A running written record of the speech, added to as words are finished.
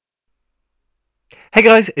Hey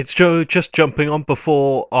guys, it's Joe just jumping on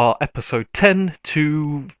before our episode 10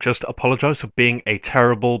 to just apologise for being a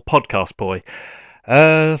terrible podcast boy.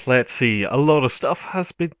 Let's see, a lot of stuff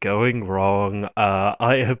has been going wrong.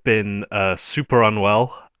 I have been super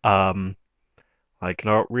unwell, like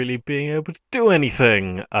not really being able to do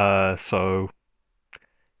anything. That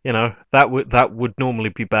would normally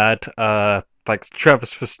be bad. Thanks to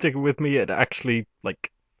Travis for sticking with me and actually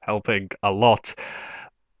helping a lot.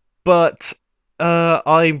 But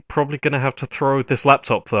I'm probably going to have to throw this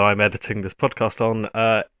laptop that I'm editing this podcast on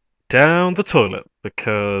down the toilet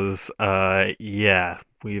because, I've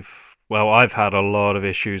had a lot of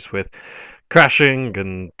issues with crashing,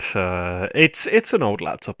 and it's an old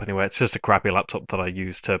laptop anyway. It's just a crappy laptop that I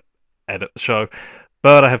use to edit the show,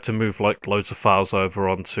 but I have to move loads of files over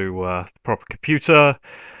onto the proper computer,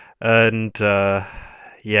 and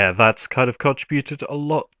that's kind of contributed a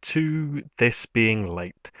lot to this being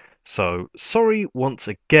late. So sorry once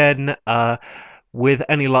again. With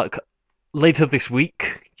any luck, later this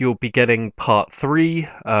week you'll be getting part 3.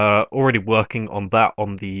 Already working on that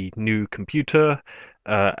on the new computer,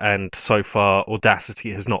 and so far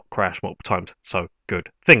Audacity has not crashed multiple times. So good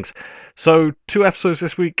things. So 2 episodes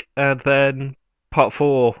this week, and then part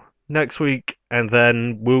 4 next week, and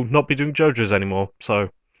then we'll not be doing JoJo's anymore. So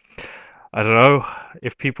I don't know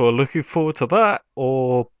if people are looking forward to that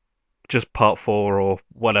or just part 4 or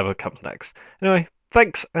whatever comes next. Anyway,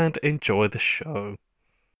 thanks and enjoy the show.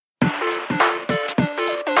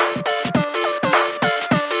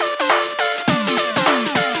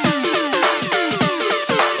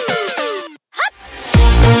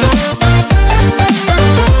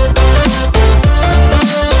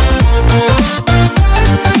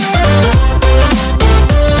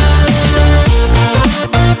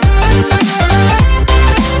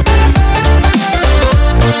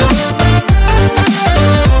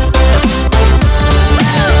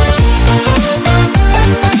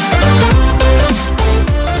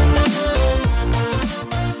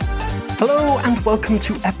 Welcome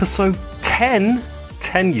to episode 10,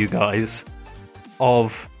 you guys,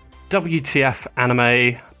 of WTF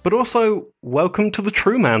Anime, but also welcome to the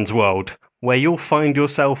True Man's World, where you'll find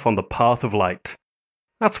yourself on the path of light.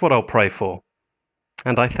 That's what I'll pray for,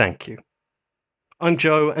 and I thank you. I'm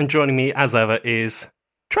Joe, and joining me as ever is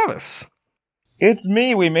Travis. It's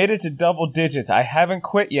me, we made it to double digits. I haven't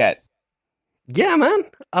quit yet. Yeah, man,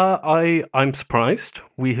 I'm surprised.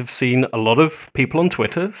 We have seen a lot of people on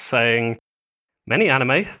Twitter saying many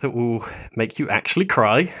anime that will make you actually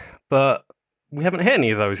cry, but we haven't hit any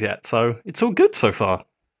of those yet, so it's all good so far.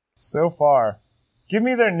 So far. Give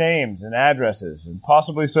me their names and addresses and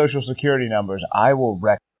possibly social security numbers. I will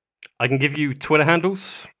wreck. I can give you Twitter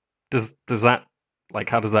handles. Does that,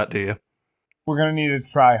 how does that do you? We're going to need to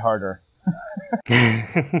try harder.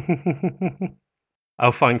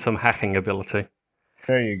 I'll find some hacking ability.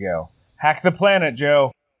 There you go. Hack the planet,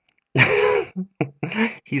 Joe.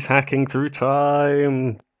 He's hacking through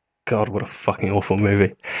time. God, what a fucking awful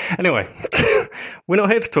movie. Anyway, we're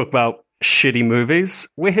not here to talk about shitty movies.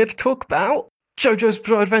 We're here to talk about JoJo's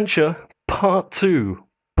Bizarre Adventure Part 2,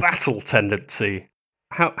 Battle Tendency.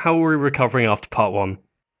 How are we recovering after Part 1?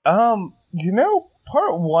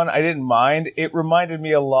 Part 1 I didn't mind. It reminded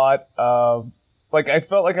me a lot of, I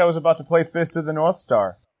felt like I was about to play Fist of the North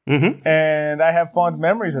Star. Mm-hmm. And I have fond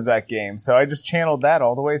memories of that game, so I just channeled that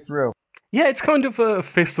all the way through. Yeah, it's kind of a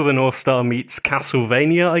Fist of the North Star meets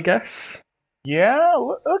Castlevania, I guess. Yeah,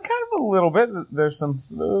 kind of a little bit. There's some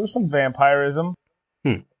vampirism.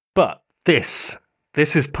 But this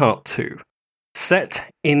is part 2, set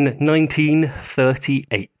in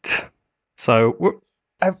 1938. So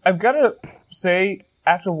I've got to say,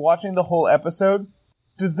 after watching the whole episode,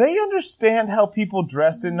 do they understand how people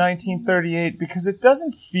dressed in 1938? Because it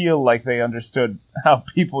doesn't feel like they understood how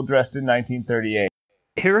people dressed in 1938.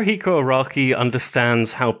 Hirohiko Araki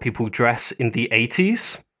understands how people dress in the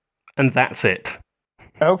 80s, and that's it.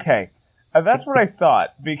 Okay. That's what I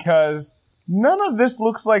thought, because none of this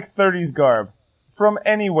looks like 30s garb from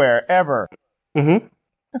anywhere, ever. Mm-hmm.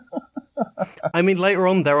 I mean, later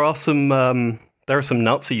on, there are some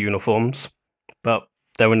Nazi uniforms, but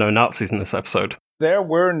there were no Nazis in this episode. There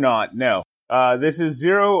were not, no. This is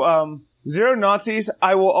zero Nazis.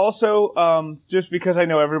 I will also, just because I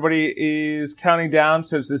know everybody is counting down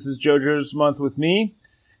since this is JoJo's month with me,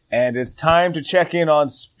 and it's time to check in on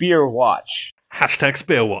Spear Watch. Hashtag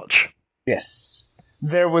Spear Watch. Yes.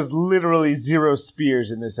 There was literally 0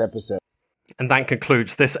 spears in this episode. And that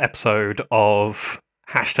concludes this episode of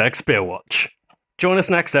Hashtag Spear Watch. Join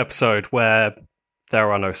us next episode where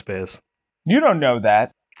there are no spears. You don't know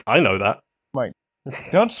that. I know that. Right.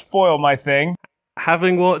 Don't spoil my thing.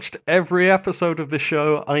 Having watched every episode of the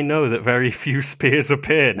show, I know that very few spears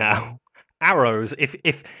appear now. Arrows,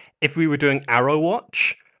 if we were doing Arrow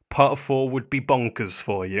Watch, part 4 would be bonkers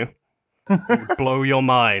for you. It would blow your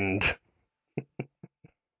mind.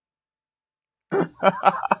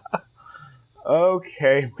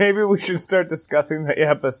 Okay, maybe we should start discussing the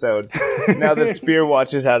episode now that Spear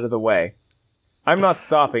Watch is out of the way. I'm not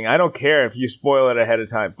stopping. I don't care if you spoil it ahead of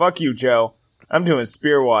time. Fuck you, Joe. I'm doing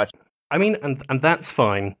Spear Watch. I mean, and that's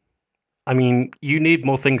fine. I mean, you need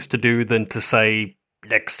more things to do than to say,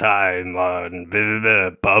 next time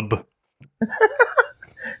on Bub.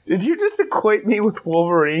 Did you just equate me with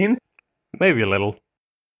Wolverine? Maybe a little.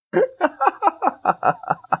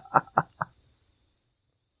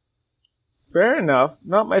 Fair enough.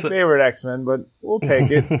 Not my favorite X-Men, but we'll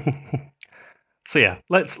take it. So yeah,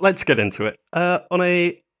 let's get into it. On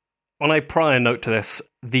a prior note to this,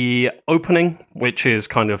 the opening, which is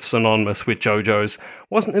kind of synonymous with JoJo's,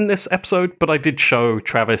 wasn't in this episode, but I did show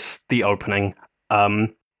Travis the opening.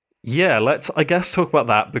 Yeah, let's, I guess, talk about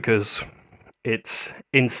that because it's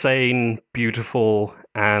insane, beautiful,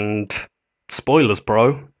 and spoilers,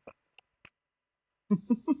 bro.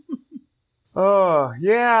 Oh,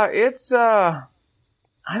 yeah, it's, I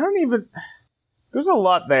don't even, there's a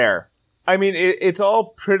lot there. I mean, it's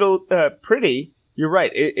all pretty. You're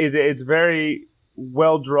right. It's very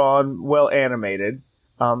well drawn, well animated.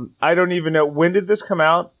 I don't even know, when did this come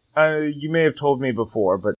out? You may have told me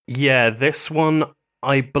before, but... Yeah, this one,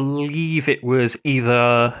 I believe it was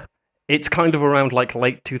either, it's kind of around like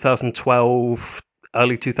late 2012,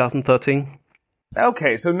 early 2013.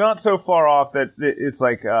 Okay, so not so far off that it's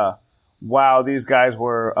like, wow, these guys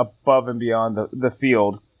were above and beyond the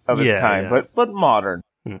field of its time, yeah. but modern.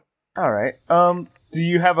 All right. Do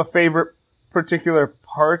you have a favorite particular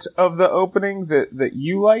part of the opening that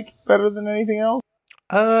you like better than anything else?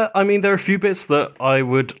 I mean, there are a few bits that I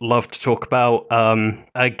would love to talk about.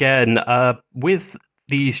 Again, with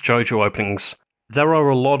these JoJo openings, there are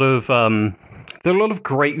a lot of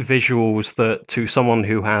great visuals that, to someone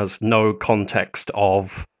who has no context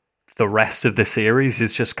of the rest of the series,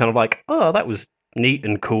 is just kind of like, oh, that was neat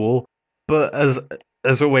and cool. But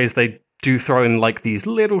as always, they do throw in like these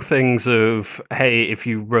little things of, hey, if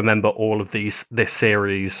you remember all of this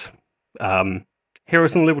series, here are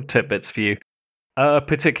some little tidbits for you.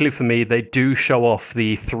 Particularly for me, they do show off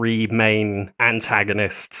the 3 main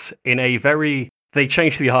antagonists in a very... They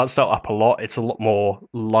change the art style up a lot. It's a lot more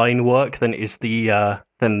line work than is the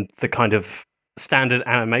kind of standard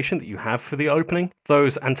animation that you have for the opening.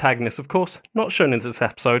 Those antagonists, of course, not shown in this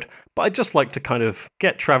episode, but I'd just like to kind of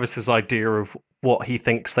get Travis's idea of what he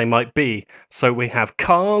thinks they might be. So we have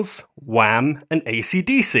Cars, Wham, and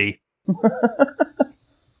AC/DC.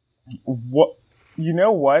 What? You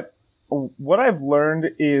know what? What I've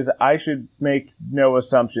learned is I should make no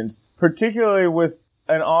assumptions, particularly with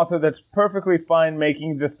an author that's perfectly fine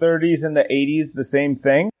making the 30s and the 80s the same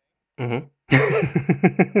thing. Mm-hmm.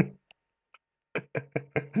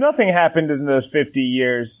 Nothing happened in those 50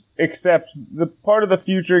 years, except the part of the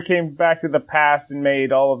future came back to the past and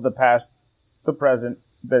made all of the past the present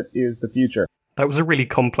that is the future. That was a really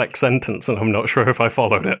complex sentence, and I'm not sure if I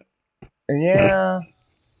followed it. Yeah,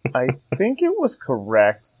 I think it was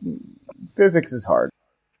correct. Physics is hard.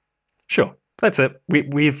 Sure, that's it.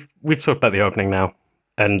 We've talked about the opening now,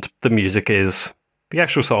 and the music is... The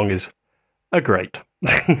actual song is great.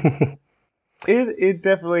 It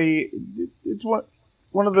definitely... It's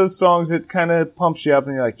one of those songs that kind of pumps you up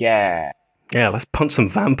and you're like, yeah. Yeah, let's punch some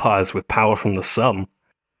vampires with power from the sun.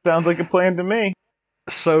 Sounds like a plan to me.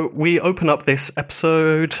 So we open up this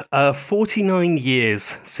episode 49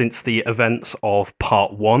 years since the events of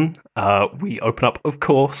Part 1. We open up, of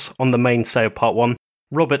course, on the mainstay of Part 1,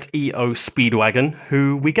 Robert E.O. Speedwagon,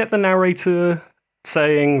 who we get the narrator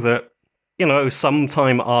saying that, you know,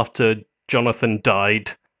 sometime after Jonathan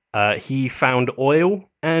died, he found oil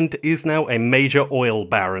and is now a major oil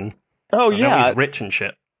baron. Oh, so yeah. Now he's rich and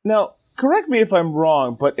shit. Now, correct me if I'm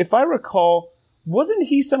wrong, but if I recall, wasn't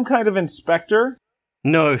he some kind of inspector?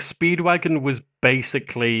 No, Speedwagon was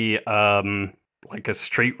basically like a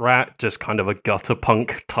street rat, just kind of a gutter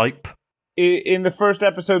punk type. In the first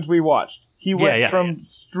episodes we watched, he went from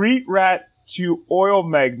street rat to oil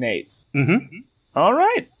magnate. Mm-hmm. All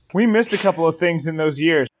right. We missed a couple of things in those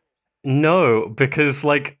years. No, because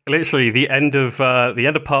like literally the end of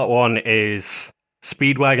Part 1 is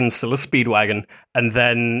Speedwagon still a Speedwagon, and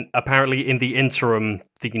then apparently in the interim,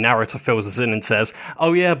 the narrator fills us in and says,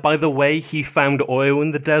 "Oh yeah, by the way, he found oil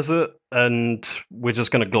in the desert," and we're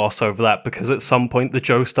just going to gloss over that because at some point the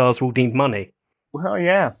Joestars will need money. Well,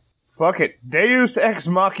 yeah. Fuck it. Deus ex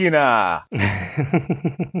machina.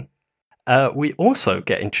 We also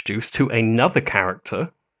get introduced to another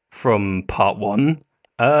character from part one,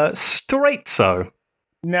 Straightso.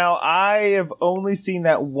 Now, I have only seen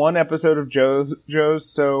that one episode of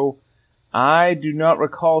Joe's, so I do not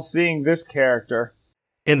recall seeing this character.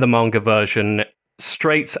 In the manga version,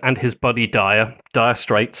 Straits and his buddy Dire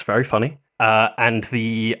Straits, very funny, and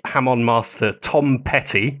the Hamon master Tom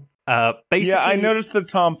Petty. Basically, Yeah, I noticed the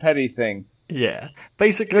Tom Petty thing. Yeah,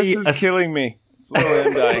 basically, This is killing me. Slowly,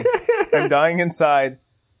 I'm dying. I'm dying inside,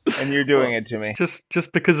 and you're doing it to me.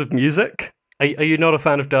 Just because of music. Are you not a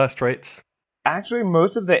fan of Dire Straits? Actually,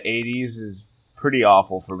 most of the 80s is pretty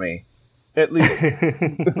awful for me. At least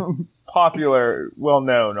popular,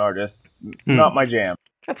 well-known artists. Not my jam.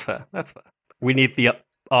 That's fair. We need the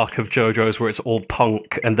arc of JoJo's where it's all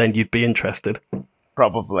punk, and then you'd be interested.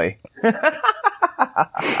 Probably.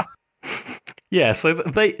 Yeah, so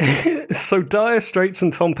so Dire Straits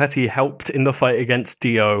and Tom Petty helped in the fight against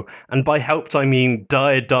Dio, and by helped I mean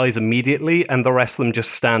Dire dies immediately, and the rest of them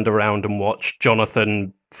just stand around and watch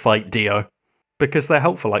Jonathan fight Dio, because they're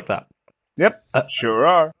helpful like that. Yep, sure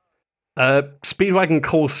are. Speedwagon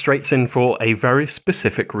calls Straits in for a very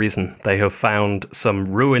specific reason. They have found some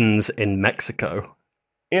ruins in Mexico.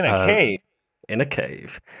 In a cave. In a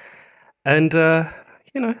cave. And, there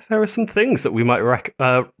are some things that we might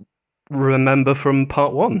remember from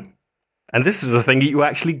part one. And this is a thing that you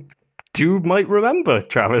actually might remember,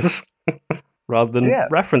 Travis, rather than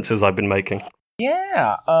references I've been making.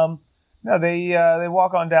 Yeah. No, they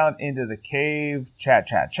walk on down into the cave, chat.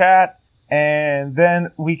 And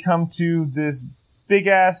then we come to this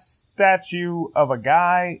big-ass statue of a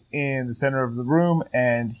guy in the center of the room,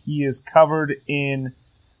 and he is covered in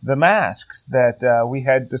the masks that we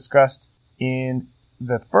had discussed in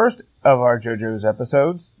the first of our JoJo's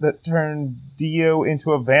episodes that turned Dio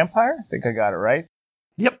into a vampire. I think I got it right.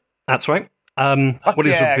 Yyep, that's right. I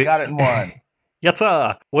got it in one.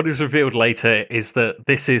 Yatta! What is revealed later is that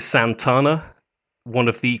this is Santana, one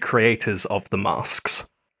of the creators of the masks.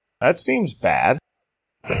 That seems bad.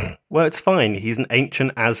 Well, it's fine. He's an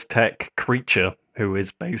ancient Aztec creature who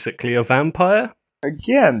is basically a vampire.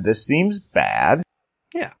 Again, this seems bad.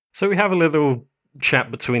 Yeah. So we have a little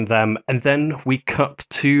chat between them, and then we cut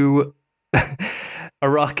to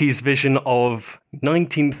Araki's vision of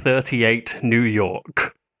 1938 New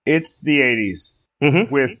York. It's the 80s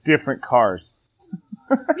with different cars.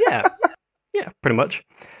 Yeah, pretty much.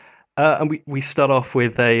 And we start off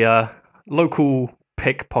with a local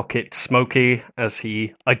pickpocket, Smokey, as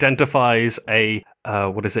he identifies a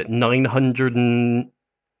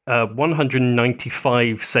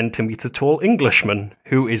 195 centimeter tall Englishman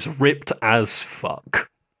who is ripped as fuck.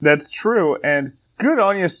 That's true, and good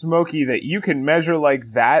on you, Smokey, that you can measure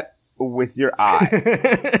like that with your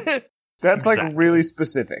eye. That's exactly. Like really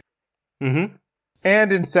specific. Mm-hmm.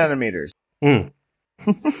 And in centimeters.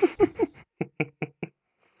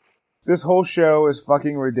 This whole show is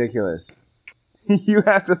fucking ridiculous. You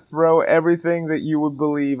have to throw everything that you would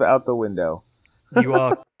believe out the window. You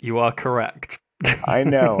are correct. I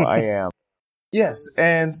know, I am. Yes,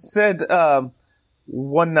 and said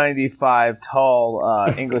 195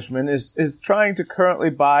 tall Englishman is trying to currently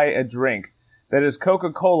buy a drink that is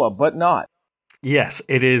Coca-Cola, but not. Yes,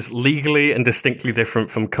 it is legally and distinctly different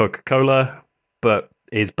from Coca-Cola, but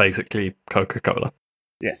is basically Coca-Cola.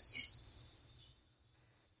 Yes.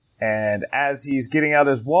 And as he's getting out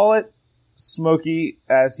his wallet, Smokey,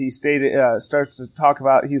 as he stated, starts to talk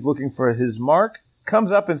about he's looking for his mark,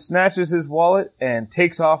 comes up and snatches his wallet and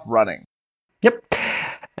takes off running. Yep.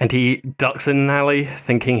 And he ducks in an alley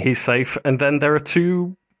thinking he's safe, and then there are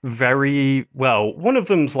two one of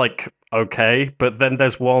them's like okay, but then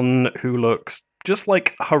there's one who looks just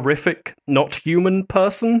like horrific, not human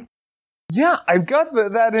person. Yeah, I've got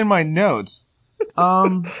that in my notes.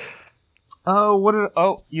 You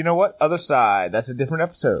know what? Other Side. That's a different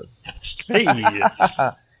episode. Hey.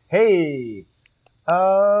 Hey.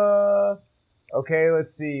 Okay,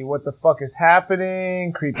 let's see. What the fuck is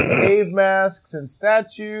happening? Creepy cave masks and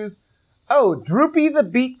statues. Oh, Droopy the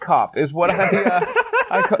Beat Cop is what I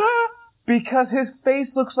because his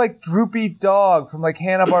face looks like Droopy Dog from like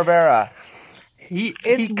Hanna-Barbera.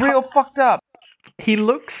 It's real fucked up. He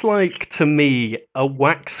looks like, to me, a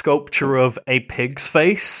wax sculpture of a pig's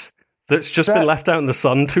face that's just been left out in the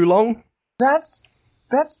sun too long. That's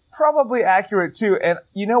probably accurate too. And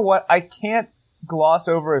you know what? I can't gloss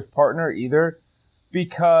over his partner either,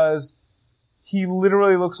 because he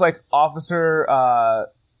literally looks like Officer,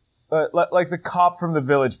 like the cop from The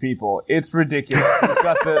Village People. It's ridiculous. He's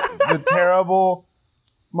got the terrible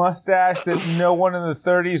mustache that no one in the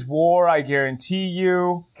 30s wore, I guarantee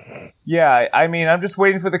you. Yeah, I mean, I'm just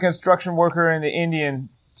waiting for the construction worker and the Indian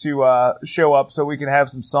to show up so we can have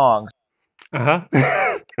some songs. Uh-huh.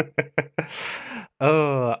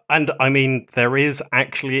 And I mean, there is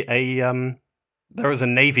actually there is a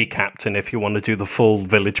Navy captain if you want to do the full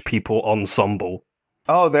Village People ensemble.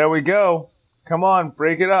 Oh, there we go. Come on,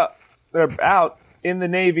 break it up. They're out in the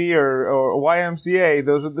Navy or YMCA.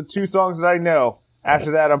 Those are the two songs that I know.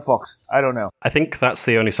 After that, I'm fucked. I don't know. I think that's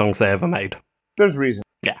the only songs they ever made. There's reason.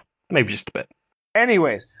 Yeah, maybe just a bit.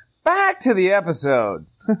 Anyways, back to the episode.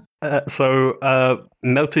 So,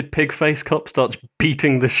 Melted Pig Face Cop starts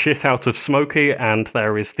beating the shit out of Smokey, and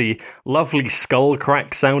there is the lovely skull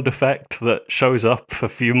crack sound effect that shows up a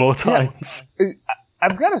few more times. Yeah.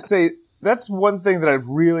 I've got to say, that's one thing that I've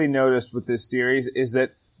really noticed with this series is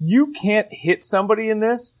that you can't hit somebody in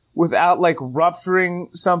this without, like, rupturing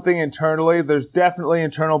something internally. There's definitely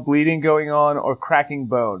internal bleeding going on or cracking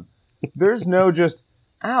bone. There's no just,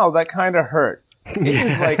 ow, that kind of hurt. It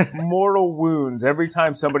is like mortal wounds every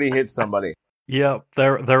time somebody hits somebody. Yeah,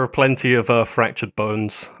 there are plenty of fractured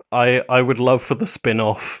bones. I would love for the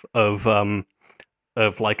spin-off of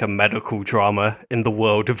like a medical drama in the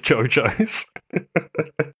world of JoJo's.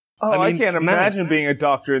 I can't imagine being a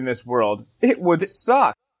doctor in this world. It would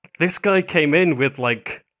suck. This guy came in with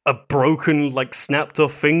like a broken, like snapped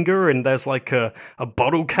off finger, and there's like a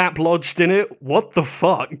bottle cap lodged in it. What the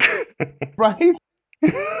fuck? Right?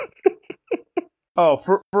 Oh,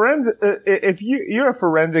 if you're a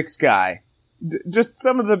forensics guy, just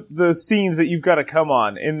some of the scenes that you've got to come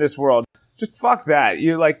on in this world, just fuck that.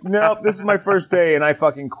 You're like, nope, this is my first day and I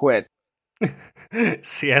fucking quit.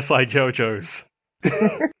 CSI JoJo's.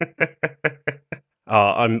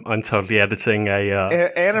 I'm totally editing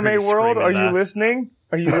Anime World. Are you listening?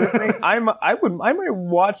 Are you listening? I might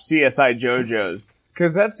watch CSI JoJo's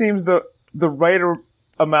because that seems the right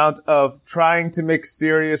amount of trying to mix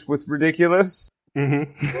serious with ridiculous.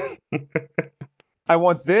 Mm-hmm. I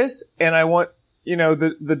want this, and I want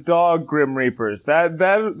the dog Grim Reapers.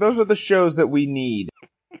 Those are the shows that we need.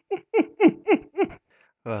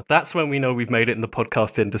 That's when we know we've made it in the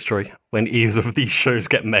podcast industry, when either of these shows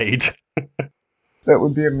get made. That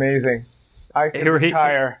would be amazing. I could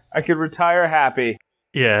retire. I could retire happy.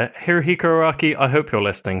 Yeah, Hirohiko Araki, I hope you're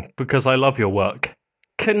listening, because I love your work.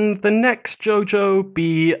 Can the next JoJo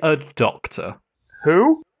be a doctor?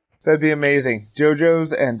 Who? That'd be amazing.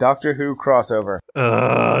 JoJo's and Doctor Who crossover.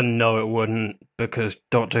 No it wouldn't, because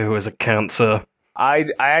Doctor Who is a cancer. I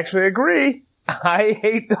actually agree. I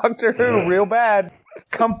hate Doctor Who real bad.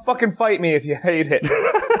 Come fucking fight me if you hate it.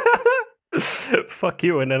 Fuck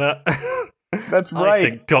you, Internet. That's right. I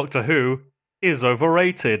think Doctor Who is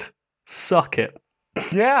overrated. Suck it.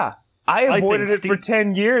 Yeah. I avoided it for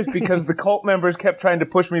 10 years because the cult members kept trying to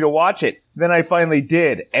push me to watch it. Then I finally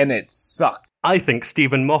did, and it sucked. I think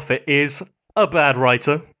Stephen Moffat is a bad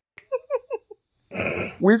writer.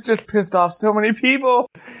 We've just pissed off so many people.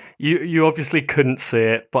 You obviously couldn't see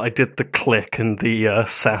it, but I did the click and the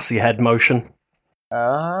sassy head motion.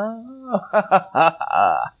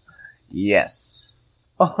 Yes.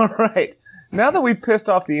 All right. Now that we've pissed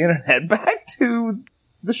off the internet, back to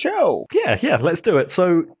the show. Yeah, let's do it.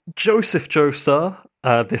 So, Joseph Joestar,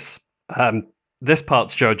 this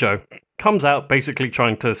part's JoJo, comes out basically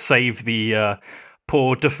trying to save the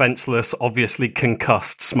poor, defenseless, obviously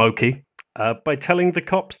concussed Smokey by telling the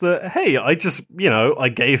cops that, hey, I just, I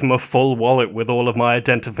gave him a full wallet with all of my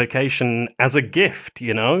identification as a gift,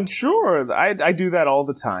 Sure, I do that all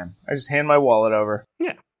the time. I just hand my wallet over.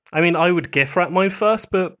 Yeah. I mean, I would gift wrap mine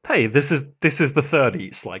first, but hey, this is the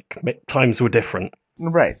 30s. Like, times were different.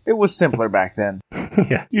 Right. It was simpler back then.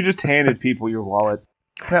 Yeah. You just handed people your wallet.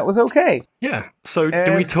 That was okay. Yeah. So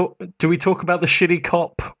do we talk about the shitty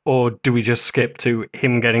cop, or do we just skip to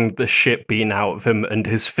him getting the shit beaten out of him and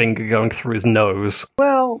his finger going through his nose?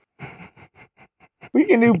 Well, we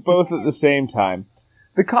can do both at the same time.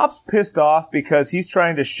 The cop's pissed off because he's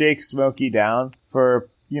trying to shake Smokey down for,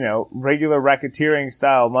 regular racketeering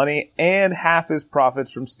style money and half his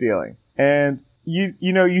profits from stealing. And you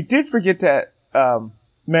did forget to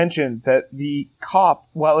mention that the cop,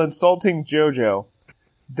 while insulting JoJo,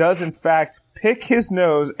 does in fact pick his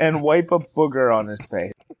nose and wipe a booger on his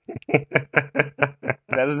face.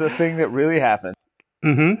 That is a thing that really happened.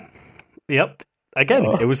 Mm-hmm. Yep. Again,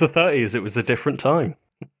 It was the 30s. It was a different time.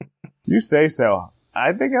 You say so.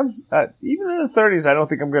 I think I'm even in the 30s. I don't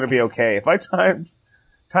think I'm going to be okay. If I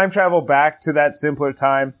time travel back to that simpler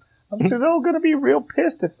time, I'm still going to be real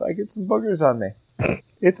pissed if I get some boogers on me.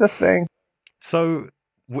 It's a thing. So,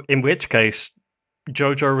 in which case,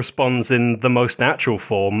 JoJo responds in the most natural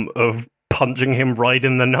form of punching him right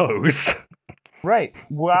in the nose. Right,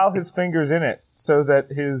 while his finger's in it, so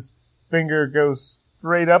that his finger goes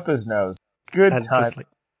straight up his nose. Good time.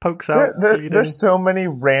 pokes out. There's so many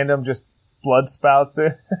random just blood spouts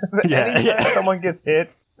that anytime someone gets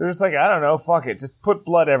hit, they're just like, I don't know, fuck it. Just put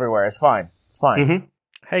blood everywhere. It's fine. It's fine. Mm-hmm.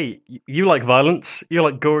 Hey, you like violence? You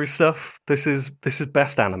like gory stuff? This is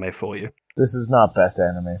best anime for you. This is not best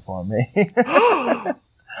anime for me.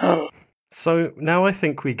 So now I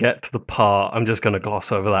think we get to the part, I'm just going to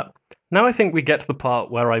gloss over that. Now I think we get to the part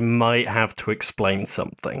where I might have to explain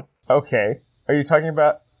something. Okay. Are you talking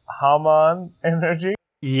about Hamon energy?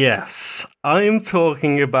 Yes, I'm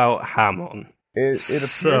talking about Hamon. It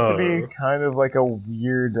appears to be kind of like a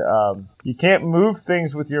weird, you can't move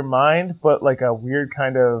things with your mind, but like a weird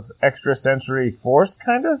kind of extrasensory force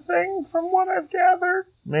kind of thing, from what I've gathered.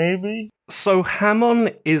 Maybe? So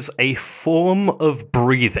Hamon is a form of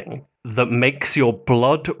breathing that makes your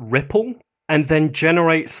blood ripple and then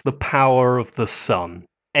generates the power of the sun.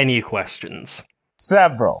 Any questions?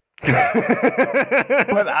 Several.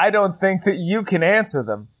 But I don't think that you can answer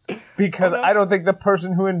them. Because I don't think the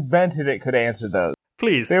person who invented it could answer those.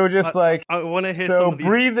 Please. They were just I want to hear so some of these.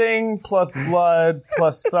 Breathing plus blood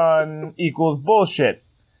plus sun equals bullshit.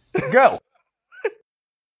 Go.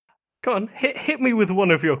 Go on, hit me with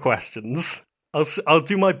one of your questions. I'll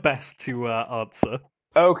do my best to answer.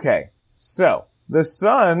 Okay, so the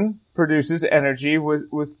sun produces energy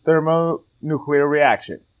with thermonuclear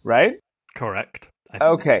reaction, right? Correct.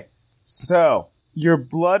 Okay, so your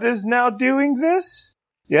blood is now doing this?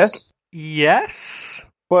 Yes? Yes.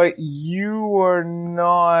 But you are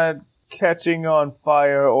not catching on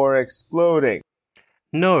fire or exploding.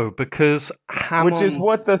 No, because Hamon... Which is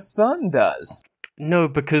what the sun does. No,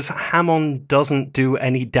 because Hamon doesn't do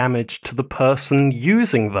any damage to the person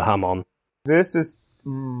using the Hamon. This is...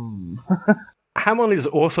 Hamon is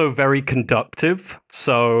also very conductive,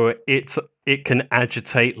 so it can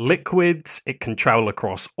agitate liquids, it can travel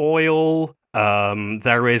across oil...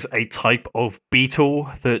 there is a type of beetle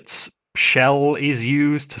that's shell is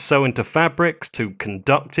used to sew into fabrics to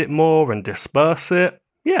conduct it more and disperse it.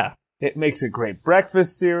 Yeah. It makes a great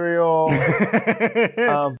breakfast cereal.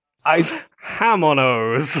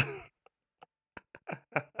 Hamonos.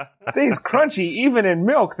 It tastes crunchy even in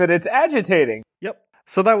milk that it's agitating. Yep.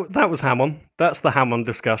 So that was Hamon. That's the Hamon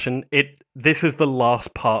discussion. This is the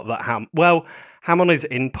last part that Hamon is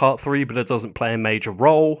in part 3, but it doesn't play a major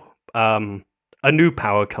role. A new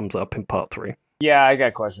power comes up in part 3. Yeah, I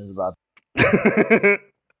got questions about that.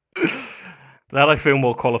 That I feel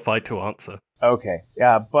more qualified to answer. Okay,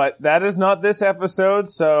 yeah, but that is not this episode,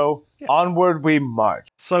 so onward we march.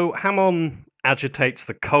 So Hamon agitates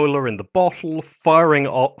the cola in the bottle, firing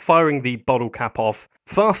the bottle cap off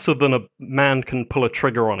faster than a man can pull a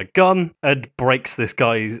trigger on a gun, and breaks this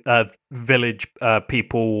guy's village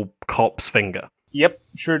cop's finger. Yep,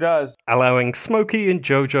 sure does. Allowing Smokey and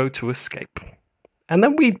Jojo to escape. And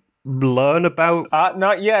then we learn about...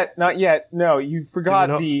 Not yet. No, you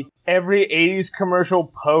forgot every 80s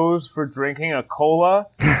commercial pose for drinking a cola.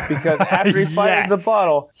 Because after he fires the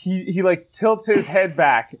bottle, he like tilts his head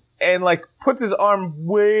back and like puts his arm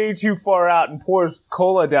way too far out and pours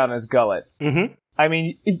cola down his gullet. Mm-hmm. I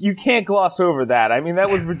mean, you can't gloss over that. I mean,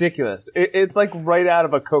 that was ridiculous. It's like right out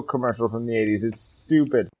of a Coke commercial from the 80s. It's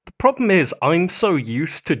stupid. The problem is, I'm so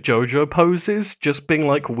used to JoJo poses just being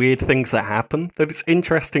like weird things that happen that it's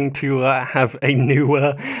interesting to have a new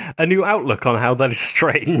outlook on how that is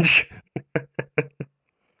strange.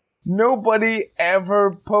 Nobody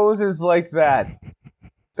ever poses like that.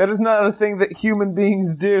 That is not a thing that human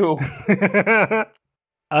beings do.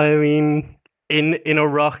 I mean, in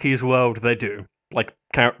Araki's world, they do. Like,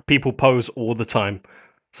 people pose all the time.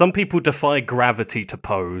 Some people defy gravity to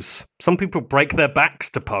pose. Some people break their backs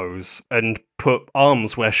to pose and put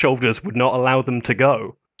arms where shoulders would not allow them to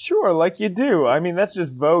go. Sure, like you do. I mean, that's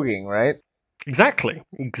just voguing, right? Exactly.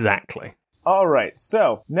 Alright,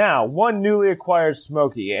 so, now, one newly acquired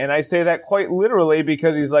Smokey, and I say that quite literally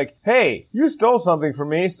because he's like, hey, you stole something from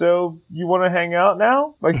me, so you want to hang out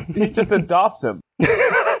now? Like, he just adopts him.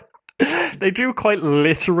 They do quite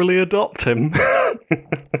literally adopt him.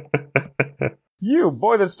 You,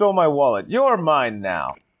 boy that stole my wallet, you're mine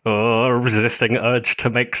now. Oh, resisting urge to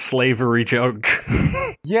make slavery joke.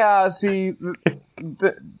 Yeah, see,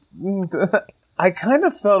 I kind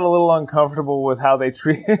of felt a little uncomfortable with how they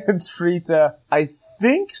treat, I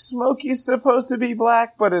think Smokey's supposed to be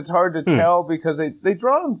black, but it's hard to tell because they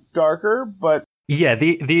draw him darker, but... Yeah,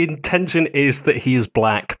 the intention is that he is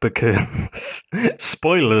black because,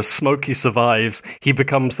 spoilers, Smokey survives. He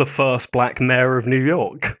becomes the first black mayor of New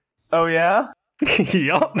York. Oh, yeah?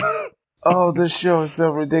 Yup. Oh, this show is so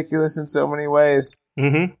ridiculous in so many ways.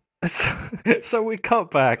 Mm-hmm. So we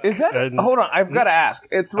cut back. Is that... Hold on, I've got to ask.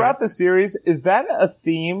 Throughout the series, is that a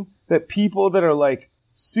theme that people that are, like,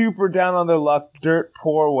 super down on their luck, dirt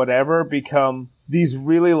poor, whatever, become these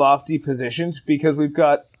really lofty positions because we've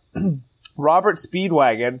got Robert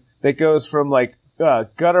Speedwagon that goes from like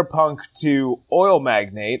gutter punk to oil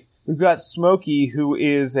magnate. We've got Smokey, who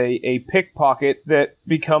is a pickpocket that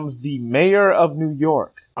becomes the mayor of New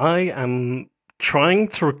York. I am trying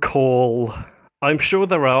to recall. I'm sure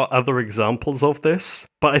there are other examples of this,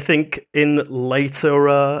 but I think in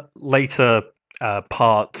later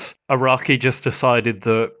parts, Araki just decided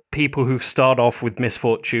that people who start off with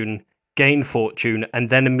misfortune gain fortune and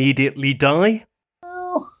then immediately die.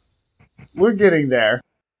 Oh, we're getting there.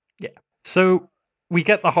 Yeah. So we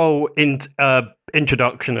get the whole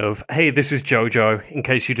introduction of, hey, this is JoJo, in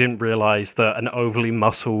case you didn't realize that an overly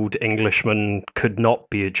muscled Englishman could not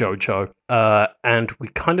be a JoJo. And we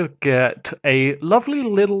kind of get a lovely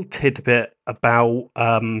little tidbit about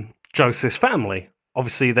Joseph's family.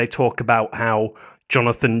 Obviously, they talk about how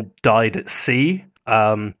Jonathan died at sea,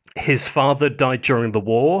 his father died during the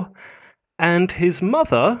war, and his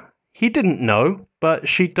mother, he didn't know, but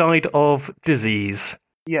she died of disease.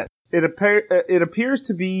 Yes. It appears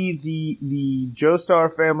to be the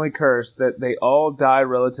Joestar family curse that they all die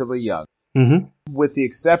relatively young, with the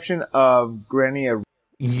exception of Granny.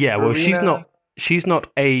 Yeah, well, Arena. she's not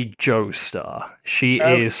a Joestar. She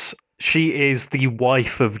is the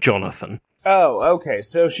wife of Jonathan. Oh, okay.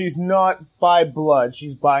 So she's not by blood;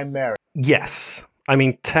 she's by marriage. Yes, I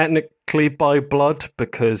mean technically by blood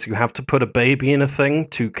because you have to put a baby in a thing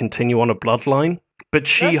to continue on a bloodline. But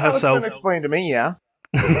she That's herself. how it's been explained to me. Yeah.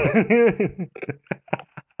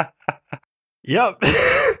 Yep.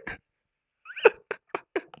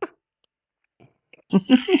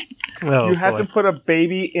 You had to put a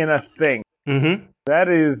baby in a thing. Mm-hmm. That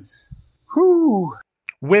is, whew.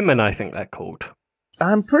 Women, I think they're called.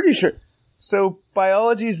 I'm pretty sure. So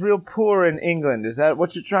biology's real poor in England. Is that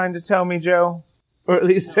what you're trying to tell me, Joe? Or at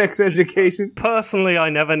least sex education? Personally, I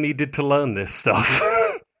never needed to learn this stuff.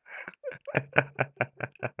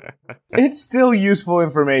 It's still useful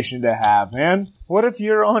information to have, man. What if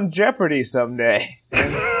you're on Jeopardy someday?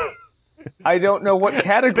 And I don't know what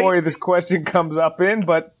category this question comes up in,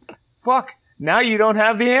 but fuck, now you don't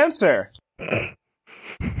have the answer.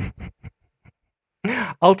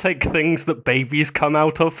 I'll take things that babies come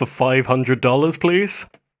out of for $500, please.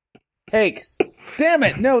 Cakes. Damn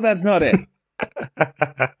it, no, that's not it.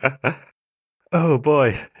 Oh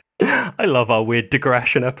boy. I love our weird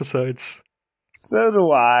digression episodes. So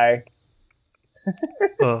do I.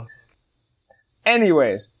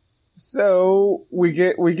 Anyways, so we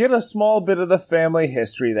get a small bit of the family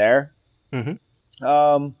history there.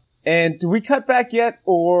 Mm-hmm. And do we cut back yet,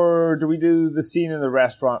 or do we do the scene in the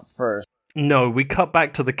restaurant first? No, we cut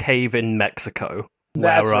back to the cave in Mexico.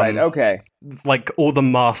 That's where, right, okay. Like, all the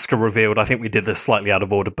masks are revealed. I think we did this slightly out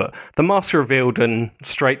of order, but the masks are revealed, and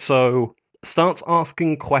Straightso starts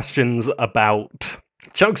asking questions about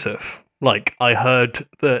Joseph. Like, I heard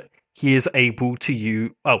that he is able to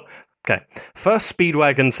use... Oh, okay. First,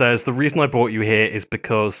 Speedwagon says, the reason I brought you here is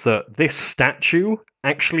because this statue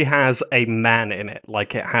actually has a man in it.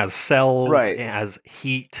 Like, it has cells, right. It has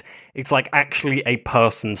heat. It's like actually a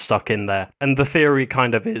person stuck in there. And the theory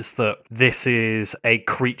kind of is that this is a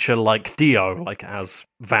creature like Dio, like it has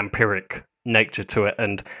vampiric nature to it,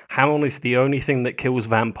 and Hamon is the only thing that kills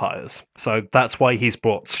vampires. So that's why he's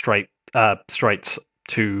brought Straits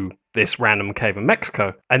to this random cave in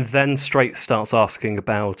Mexico. And then Straits starts asking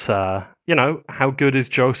about, how good is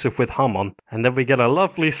Joseph with Hamon? And then we get a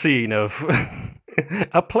lovely scene of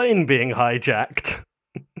a plane being hijacked.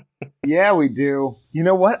 Yeah, we do. You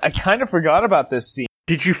know what? I kind of forgot about this scene.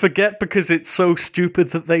 Did you forget because it's so stupid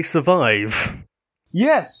that they survive?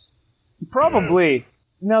 Yes, probably.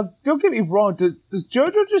 Now, don't get me wrong. Does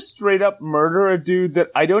JoJo just straight up murder a dude that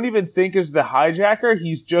I don't even think is the hijacker?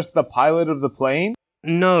 He's just the pilot of the plane?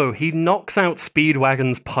 No, he knocks out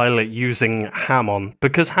Speedwagon's pilot using Hamon,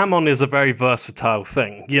 because Hamon is a very versatile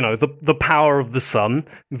thing. You know, the power of the sun,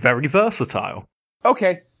 very versatile.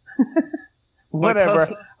 Okay. Whatever.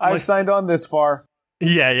 I've signed on this far.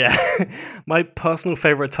 Yeah. My personal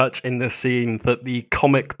favorite touch in this scene, that the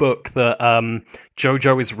comic book that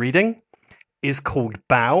JoJo is reading is called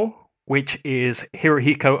Bao, which is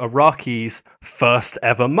Hirohiko Araki's first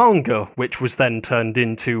ever manga, which was then turned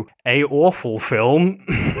into a awful film.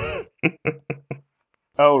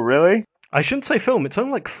 Oh, really? I shouldn't say film, it's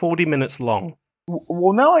only like 40 minutes long.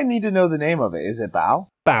 Well, now I need to know the name of it. Is it Bao?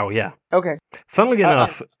 Bao, yeah. Okay. Funnily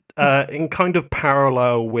enough, in kind of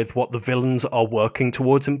parallel with what the villains are working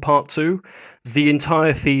towards in part 2, the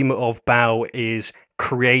entire theme of Bao is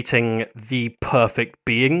creating the perfect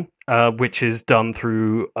being. which is done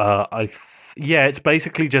through it's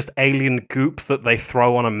basically just alien goop that they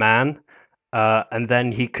throw on a man, and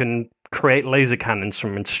then he can create laser cannons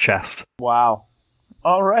from his chest. Wow.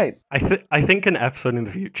 All right. I think an episode in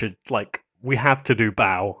the future, like, we have to do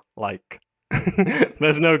Bao. Like,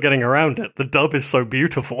 there's no getting around it. The dub is so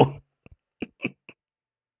beautiful.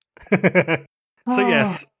 So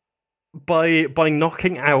yes, by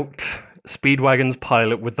knocking out Speedwagon's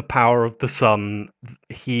pilot with the power of the sun,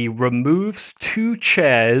 he removes 2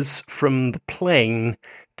 chairs from the plane,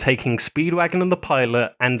 taking Speedwagon and the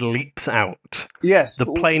pilot, and leaps out. Yes. The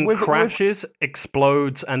plane crashes,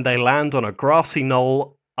 explodes, and they land on a grassy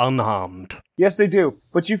knoll unharmed. Yes, they do.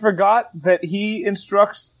 But you forgot that he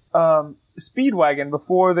instructs Speedwagon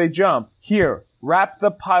before they jump. Here, wrap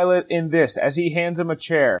the pilot in this, as he hands him a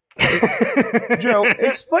chair. Joe,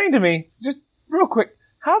 explain to me, just real quick,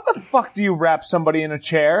 how the fuck do you wrap somebody in a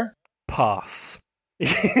chair? Pass.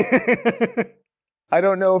 I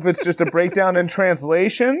don't know if it's just a breakdown in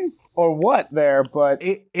translation or what there, but...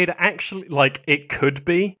 It actually, like, it could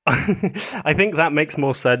be. I think that makes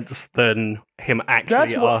more sense than him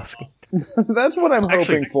actually asking. That's what I'm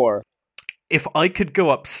hoping for. If I could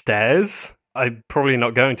go upstairs, I'm probably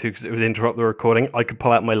not going to because it would interrupt the recording. I could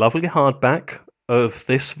pull out my lovely hardback of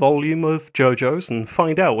this volume of JoJo's and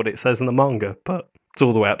find out what it says in the manga, but it's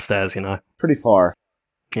all the way upstairs, you know. Pretty far.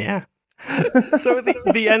 Yeah. So at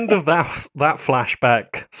the end of that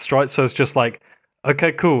flashback, Strizo's just like,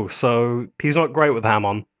 okay, cool, so he's not great with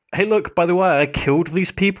Hamon. Hey, look, by the way, I killed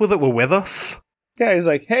these people that were with us. Yeah, he's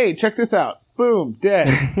like, hey, check this out. Boom, dead.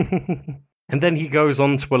 And then he goes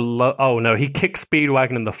on to he kicks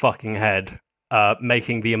Speedwagon in the fucking head,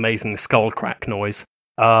 making the amazing skull crack noise.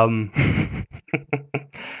 And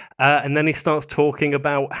then he starts talking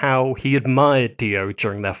about how he admired Dio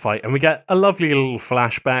during their fight, and we get a lovely little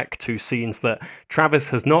flashback to scenes that Travis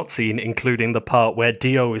has not seen, including the part where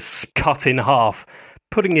Dio is cut in half,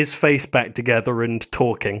 putting his face back together and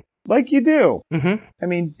talking. Like you do. Mm-hmm. I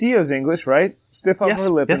mean, Dio's English, right? Stiff upper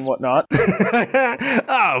lip and whatnot.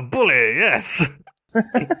 Oh, bully, yes.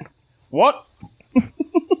 What?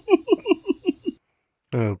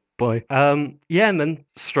 Oh, boy. Yeah, and then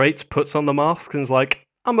Straits puts on the mask and is like,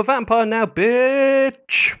 I'm a vampire now,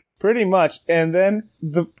 bitch! Pretty much. And then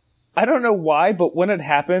I don't know why, but when it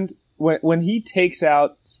happened, when he takes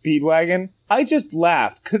out Speedwagon, I just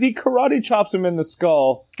laugh, because he karate chops him in the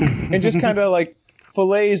skull and just kind of like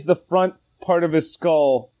fillets the front part of his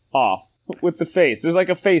skull off with the face. There's like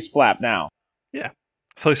a face flap now. Yeah.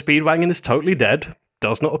 So Speedwagon is totally dead,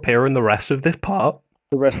 does not appear in the rest of this part.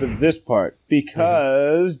 The rest of this part.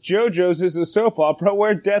 Because JoJo's is a soap opera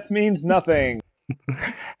where death means nothing.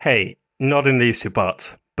 Hey, not in these 2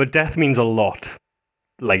 parts, but death means a lot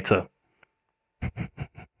later.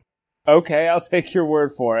 Okay, I'll take your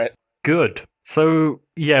word for it. Good. So,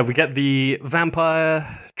 yeah, we get the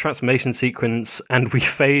vampire transformation sequence, and we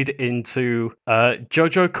fade into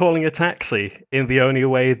JoJo calling a taxi in the only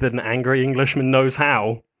way that an angry Englishman knows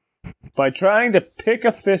how. By trying to pick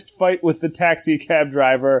a fist fight with the taxi cab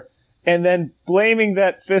driver, and then blaming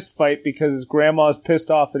that fist fight because his grandma's pissed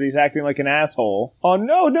off that he's acting like an asshole. Oh,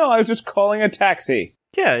 no, I was just calling a taxi.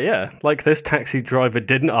 Yeah. Like, this taxi driver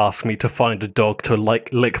didn't ask me to find a dog to,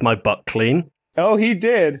 lick my butt clean. Oh, he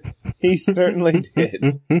did. He certainly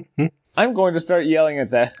did. I'm going to start yelling at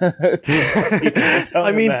that.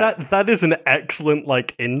 I mean, that is an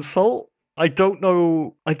excellent, insult. I don't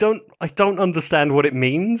know. I don't understand what it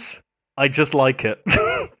means. I just like it.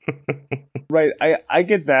 Right, I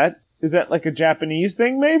get that. Is that like a Japanese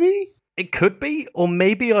thing, maybe? It could be, or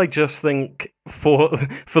maybe I just think for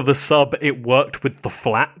the sub it worked with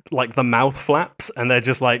the the mouth flaps, and they're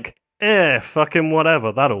just like, fucking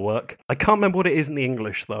whatever, that'll work. I can't remember what it is in the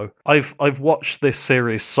English though. I've watched this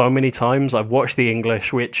series so many times. I've watched the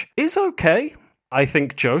English, which is okay. I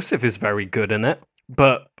think Joseph is very good in it,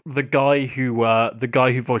 but the guy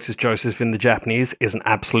who voices Joseph in the Japanese is an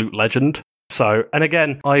absolute legend. So, and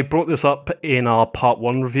again, I brought this up in our part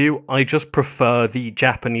 1 review. I just prefer the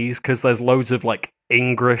Japanese because there's loads of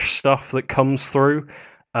English stuff that comes through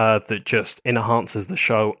that just enhances the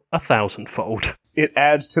show 1,000-fold. It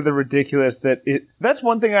adds to the ridiculous that's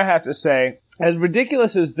one thing I have to say. As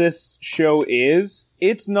ridiculous as this show is,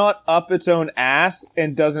 it's not up its own ass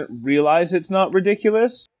and doesn't realize it's not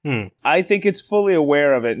ridiculous. I think it's fully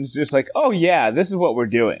aware of it and it's just like, oh yeah, this is what we're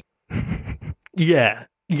doing. Yeah,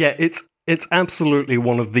 it's absolutely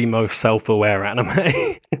one of the most self-aware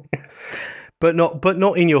anime. but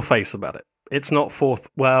not in your face about it. It's not fourth...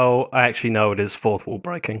 Well, actually, no, it is fourth wall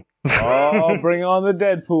breaking. Oh, bring on the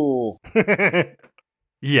Deadpool.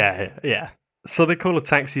 Yeah. So they call a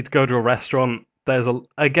taxi to go to a restaurant. there's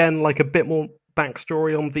again like a bit more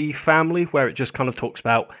backstory on the family where it just kind of talks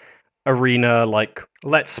about Irina like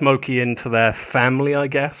lets Smokey into their family, I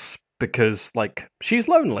guess, because like she's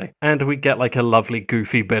lonely, and we get like a lovely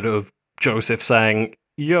goofy bit of Joseph saying,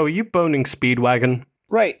 "Yo, are you boning Speedwagon?"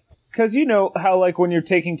 Right. Because you know how, like, when you're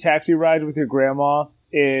taking taxi rides with your grandma,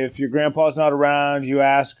 if your grandpa's not around, you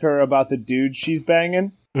ask her about the dude she's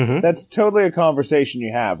banging. Mm-hmm. That's totally a conversation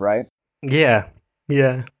you have, right? Yeah.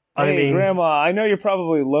 Hey, I mean, Grandma, I know you're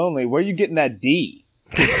probably lonely. Where are you getting that D?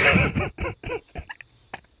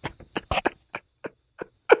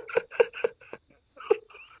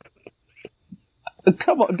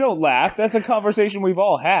 Come on, don't laugh. That's a conversation we've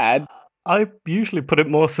all had. I usually put it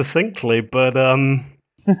more succinctly, but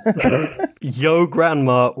yo,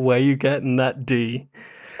 Grandma, where you getting that D?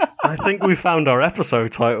 I think we found our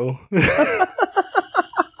episode title.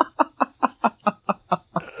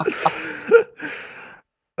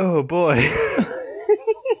 Oh boy.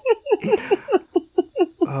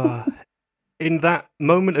 In that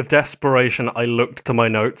moment of desperation, I looked to my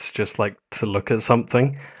notes just like to look at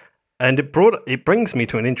something, and it brings me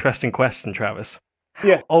to an interesting question, Travis.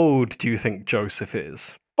 Yes. How old do you think Joseph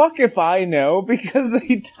is? Fuck if I know, because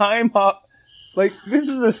they time up. Like, this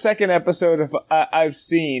is the second episode I've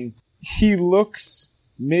seen. He looks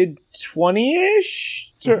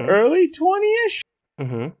mid-20-ish to early 20-ish?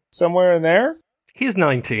 Mm-hmm. Somewhere in there? He's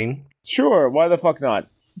 19. Sure, why the fuck not?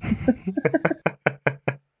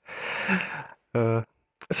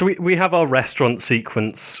 So we have our restaurant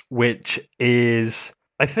sequence, which is,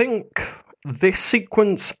 I think, this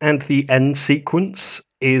sequence and the end sequence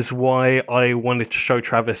is why I wanted to show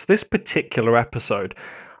Travis this particular episode.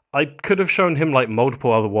 I could have shown him like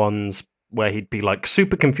multiple other ones where he'd be like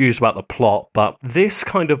super confused about the plot, but this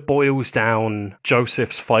kind of boils down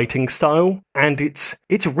Joseph's fighting style, and it's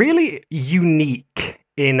really unique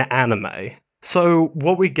in anime. So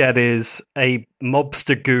what we get is a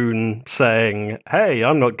mobster goon saying, "Hey,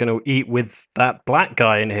 I'm not going to eat with that black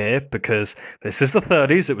guy in here because this is the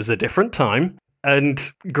 30s, it was a different time." And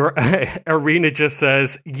Irina just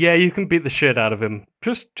says, "Yeah, you can beat the shit out of him.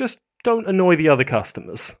 Just don't annoy the other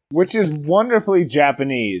customers." Which is wonderfully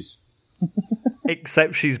Japanese.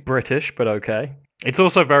 Except she's British, but okay. It's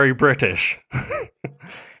also very British.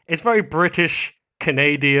 It's very British,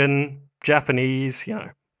 Canadian, Japanese, you know,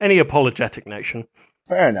 any apologetic nation.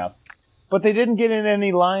 Fair enough. But they didn't get in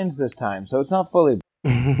any lines this time, so it's not fully...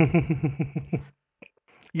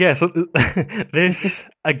 Yeah, so this,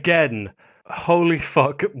 again, holy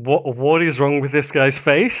fuck, what is wrong with this guy's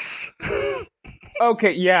face?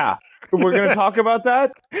 Okay, yeah. We're going to talk about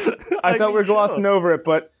that? I thought we were glossing over it,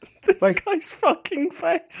 but... This like, guy's fucking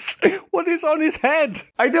face. What is on his head?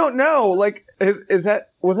 I don't know. Like, was that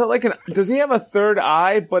like does he have a third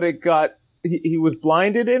eye, but it got, he was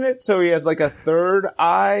blinded in it, so he has like a third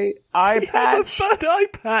eye patch? Has a third eye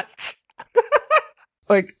patch.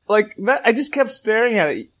 like that, I just kept staring at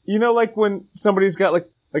it. You know, like when somebody's got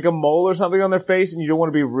like a mole or something on their face and you don't want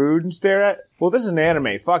to be rude and stare at? Well, this is an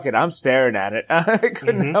anime. Fuck it. I'm staring at it. I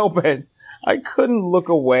couldn't help it. I couldn't look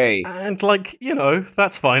away. And, like, you know,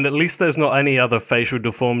 that's fine. At least there's not any other facial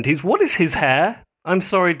deformities. What is his hair? I'm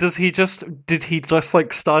sorry, did he just,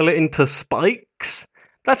 like, style it into spikes?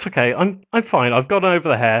 That's okay. I'm fine. I've gotten over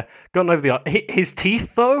the hair, gotten over the eye. His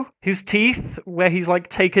teeth, though? His teeth, where he's, like,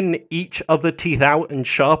 taken each other teeth out and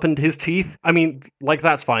sharpened his teeth? I mean, like,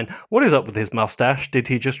 that's fine. What is up with his mustache? Did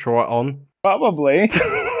he just draw it on? Probably.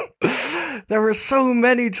 There are so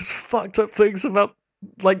many just fucked up things about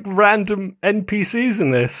like random NPCs in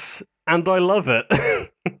this, and I love it.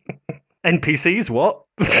 NPCs, what?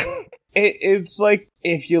 It's like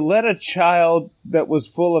if you let a child that was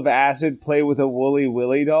full of acid play with a Woolly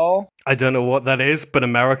Willy doll. I don't know what that is, but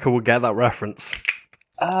America will get that reference.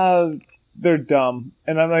 They're dumb,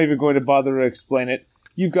 and I'm not even going to bother to explain it.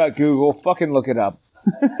 You've got Google, fucking look it up.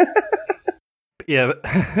 Yeah,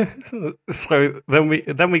 so then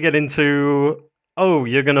we get into, oh,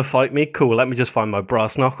 you're gonna fight me? Cool, let me just find my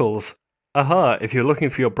brass knuckles. Aha, if you're looking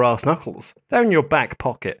for your brass knuckles, they're in your back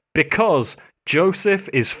pocket. Because Joseph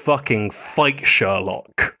is fucking Fight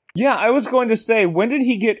Sherlock. Yeah, I was going to say, when did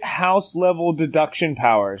he get house-level deduction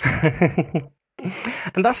powers?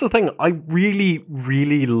 And that's the thing, I really,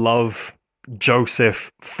 really love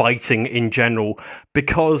Joseph fighting in general,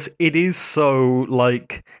 because it is so,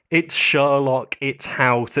 like, it's Sherlock, it's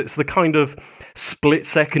House, it's the kind of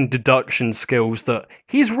split-second deduction skills that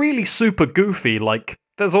he's really super goofy. Like,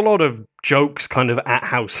 there's a lot of jokes kind of at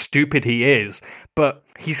how stupid he is, but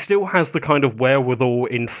he still has the kind of wherewithal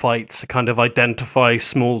in fights to kind of identify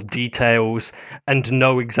small details and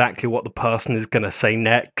know exactly what the person is going to say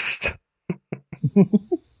next.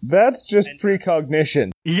 That's just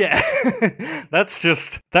precognition. Yeah, that's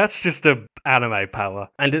just a anime power,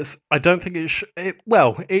 and I don't think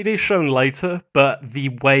it is shown later, but the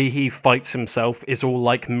way he fights himself is all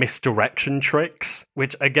like misdirection tricks,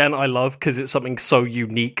 which again I love because it's something so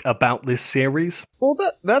unique about this series. Well,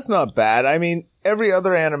 that's not bad. I mean, every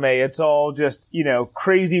other anime, it's all just,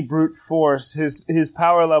 crazy brute force. His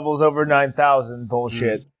power level's over 9,000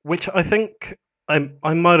 bullshit. Which I think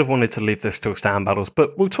I might have wanted to leave this till stand battles,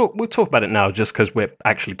 but we'll talk about it now just because we're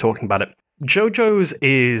actually talking about it. JoJo's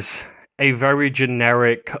is a very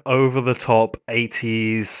generic, over-the-top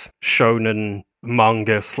 80s shonen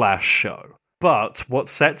manga / show. But what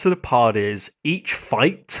sets it apart is each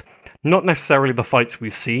fight, not necessarily the fights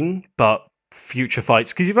we've seen, but future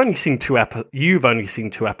fights, because you've only seen two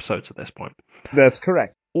episodes at this point. That's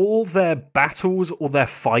correct. All their battles, all their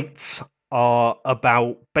fights are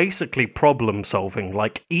about basically problem solving.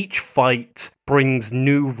 Like each fight brings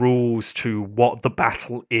new rules to what the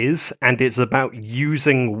battle is, and it's about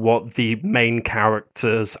using what the main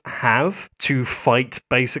characters have to fight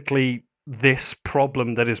basically this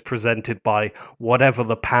problem that is presented by whatever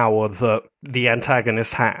the power that the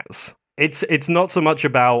antagonist has. It's not so much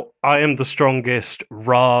about I am the strongest,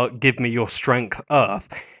 Ra, give me your strength, Earth.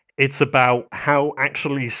 It's about how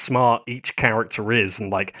actually smart each character is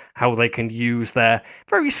and like how they can use their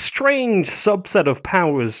very strange subset of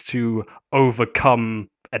powers to overcome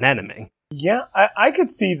an enemy. Yeah, I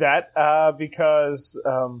could see that because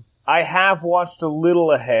I have watched a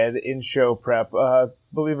little ahead in show prep.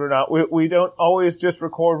 Believe it or not, we don't always just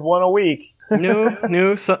record one a week.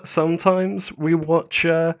 No. Sometimes we watch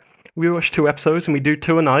 2 episodes and we do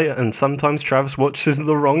 2 a night, and sometimes Travis watches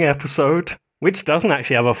the wrong episode, which doesn't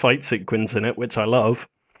actually have a fight sequence in it, which I love.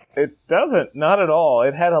 It doesn't, not at all.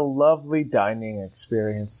 It had a lovely dining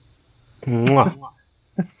experience. Mwah.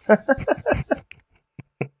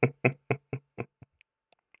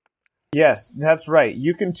 Yes, that's right.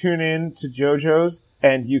 You can tune in to JoJo's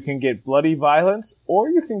and you can get bloody violence or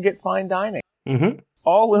you can get fine dining. Mm-hmm.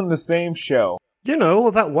 All in the same show. You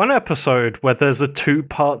know, that one episode where there's a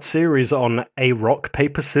 2-part series on a rock,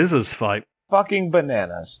 paper, scissors fight. Fucking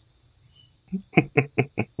bananas.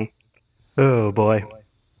 Oh boy.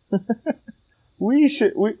 We're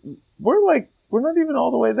not even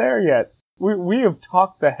all the way there yet. We have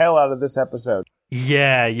talked the hell out of this episode.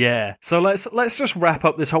 Yeah. So let's just wrap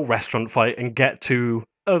up this whole restaurant fight and get to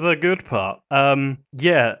the good part.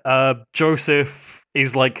 Joseph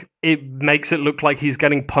is like, it makes it look like he's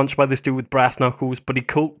getting punched by this dude with brass knuckles, but he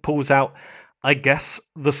pulls out, I guess,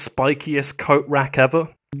 the spikiest coat rack ever.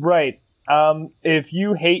 Right. If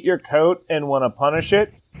you hate your coat and want to punish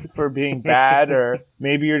it for being bad, or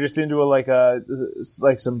maybe you're just into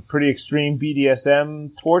some pretty extreme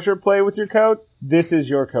BDSM torture play with your coat, this is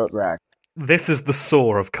your coat rack. This is the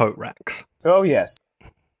saw of coat racks. Oh, yes.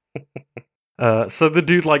 So the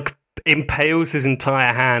dude, impales his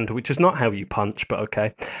entire hand, which is not how you punch, but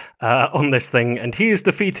okay, on this thing, and he is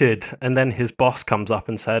defeated. And then his boss comes up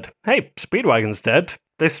and said, "Hey, Speedwagon's dead.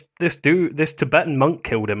 This Tibetan monk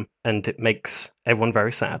killed him," and it makes everyone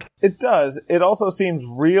very sad. It does. It also seems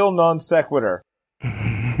real non sequitur.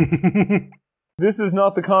 This is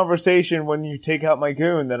not the conversation when you take out my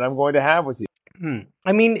goon that I'm going to have with you.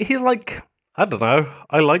 I mean, he's like, I don't know.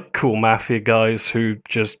 I like cool mafia guys who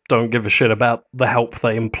just don't give a shit about the help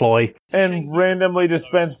they employ. And randomly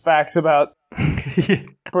dispense facts about the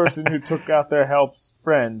person who took out their help's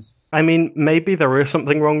friends. I mean, maybe there is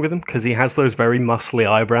something wrong with him because he has those very muscly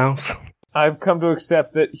eyebrows. I've come to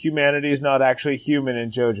accept that humanity is not actually human in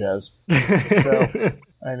JoJo's. So,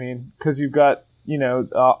 I mean, because you've got,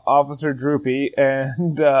 Officer Droopy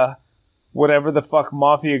and whatever the fuck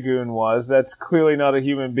Mafia Goon was, that's clearly not a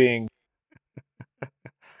human being.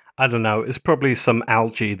 I don't know, it's probably some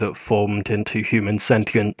algae that formed into human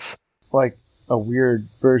sentience. Like a weird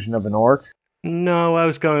version of an orc? No, I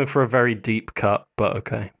was going for a very deep cut, but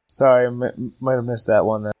okay. Sorry, I might have missed that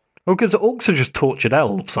one then. Well, because orcs are just tortured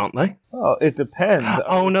elves, aren't they? Oh, it depends.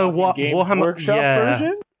 Oh no, Warhammer Workshop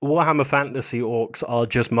version? Warhammer Fantasy orcs are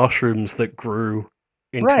just mushrooms that grew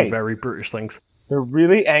into very brutish things. They're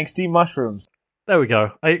really angsty mushrooms. There we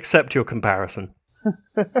go. I accept your comparison.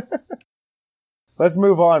 Let's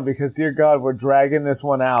move on because, dear God, we're dragging this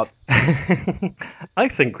one out. I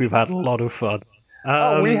think we've had a lot of fun.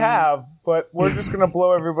 We have, but we're just going to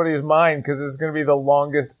blow everybody's mind because it's going to be the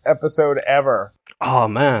longest episode ever. Oh,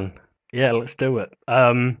 man. Yeah, let's do it.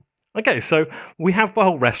 Okay, so we have the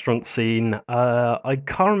whole restaurant scene. I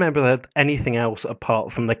can't remember anything else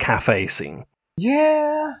apart from the cafe scene.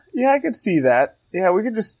 Yeah, I could see that. Yeah, we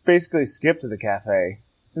could just basically skip to the cafe.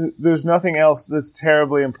 There's nothing else that's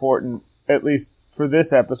terribly important, at least for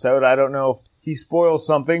this episode. I don't know if he spoils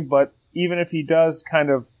something, but even if he does kind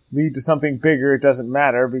of lead to something bigger, it doesn't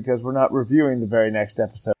matter because we're not reviewing the very next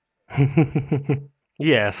episode.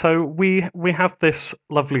 Yeah, so we have this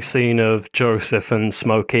lovely scene of Joseph and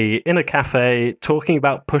Smokey in a cafe talking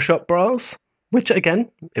about push-up bras, which again,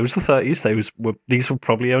 it was the 30s. These were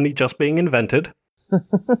probably only just being invented.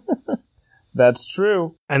 That's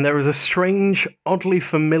true. And there was a strange, oddly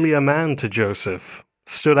familiar man to Joseph,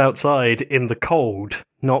 stood outside in the cold,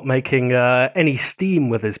 not making any steam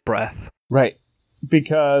with his breath. Right.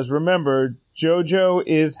 Because remember, JoJo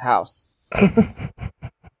is House.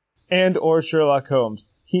 And or Sherlock Holmes.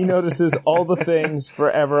 He notices all the things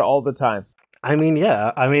forever, all the time. I mean,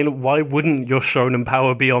 yeah. I mean, why wouldn't your shonen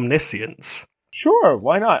power be omniscience? Sure,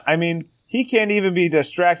 why not? I mean, he can't even be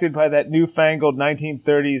distracted by that newfangled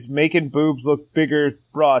 1930s making boobs look bigger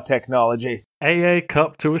bra technology. AA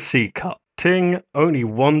cup to a C cup. Ting, only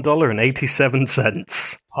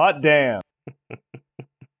 $1.87. Hot damn.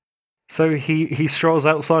 So he strolls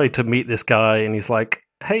outside to meet this guy, and he's like,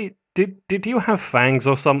 "Hey, did you have fangs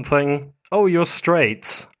or something? Oh, you're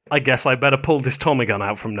straight. I guess I better pull this Tommy gun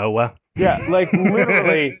out from nowhere." Yeah, like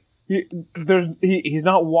literally, he's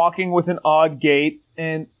not walking with an odd gait,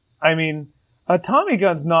 and I mean, a Tommy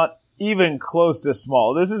gun's not even close to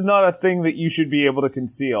small. This is not a thing that you should be able to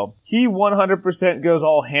conceal. He 100% goes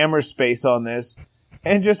all hammer space on this,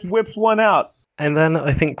 and just whips one out. And then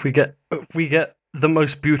I think we get the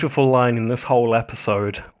most beautiful line in this whole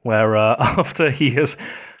episode, where after he has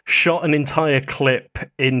shot an entire clip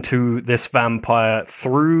into this vampire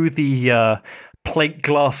through the plate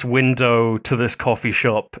glass window to this coffee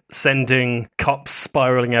shop, sending cups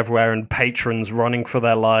spiraling everywhere and patrons running for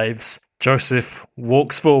their lives, Joseph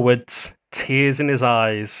walks forwards, tears in his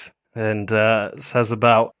eyes, and says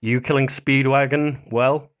about, "You killing Speedwagon?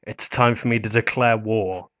 Well, it's time for me to declare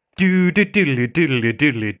war." Do do doodly doodly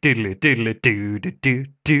doodly doodly doodly do do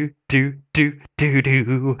do do do do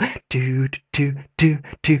do do do do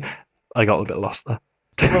do. I got a bit lost there.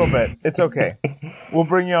 A little bit. It's okay. We'll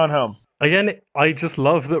bring you on home. Again, I just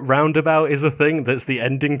love that Roundabout is a thing that's the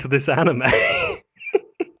ending to this anime.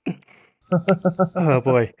 Oh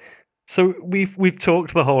boy. So we've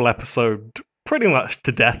talked the whole episode pretty much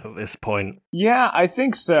to death at this point. Yeah, I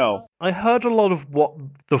think so. I heard a lot of what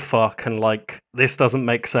the fuck and like, this doesn't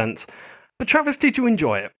make sense. But Travis, did you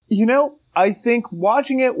enjoy it? You know, I think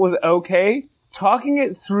watching it was okay. Talking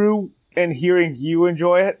it through and hearing you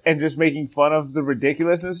enjoy it and just making fun of the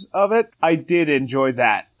ridiculousness of it, I did enjoy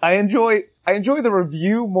that. I enjoy the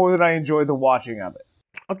review more than I enjoy the watching of it.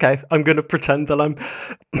 Okay, I'm going to pretend that I'm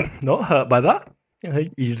not hurt by that.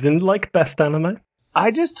 You didn't like Best Anime?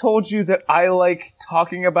 I just told you that I like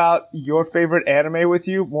talking about your favorite anime with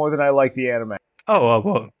you more than I like the anime. Oh,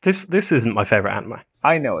 well, this isn't my favorite anime.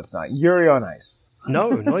 I know it's not. Yuri on Ice. No,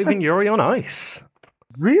 not even Yuri on Ice.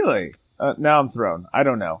 Really? Now I'm thrown. I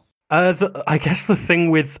don't know. I guess the thing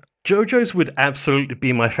with JoJo's would absolutely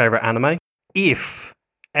be my favorite anime if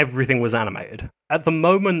everything was animated. At the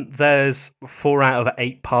moment, there's 4 out of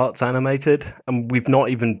 8 parts animated, and we've not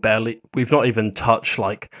even touched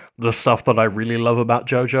like the stuff that I really love about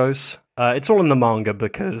JoJo's. It's all in the manga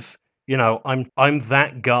because, you know, I'm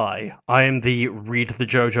that guy. I am the read the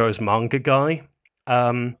JoJo's manga guy.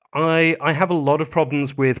 I have a lot of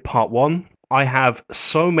problems with part 1. I have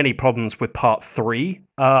so many problems with part 3.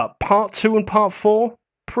 Part 2 and part 4,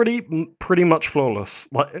 pretty much flawless.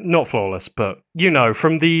 Like, not flawless, but you know,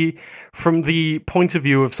 from the point of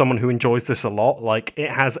view of someone who enjoys this a lot, like,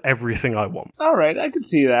 it has everything I want. All right, I can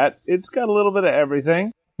see that. It's got a little bit of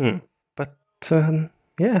everything. But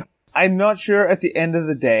yeah. I'm not sure at the end of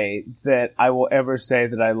the day that I will ever say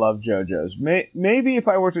that I love JoJo's. Maybe if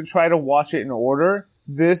I were to try to watch it in order,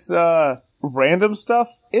 this random stuff,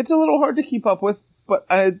 it's a little hard to keep up with, but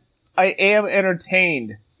I am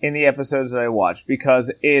entertained in the episodes that I watch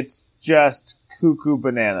because it's just cuckoo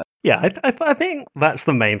banana. Yeah, I think that's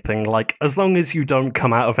the main thing. Like, as long as you don't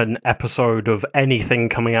come out of an episode of anything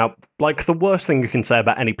coming out, like, the worst thing you can say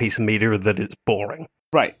about any piece of media is that it's boring.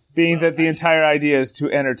 Right, being that the entire idea is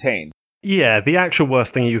to entertain. Yeah, the actual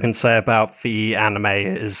worst thing you can say about the anime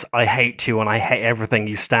is, I hate you and I hate everything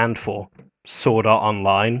you stand for. Sword Art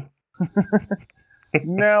Online.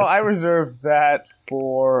 No, I reserve that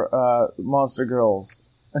for Monster Girls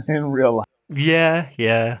in real life.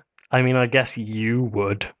 Yeah. I mean, I guess you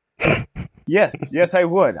would. Yes, I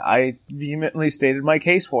would. I vehemently stated my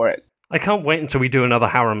case for it. I can't wait until we do another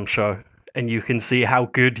harem show, and you can see how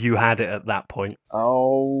good you had it at that point.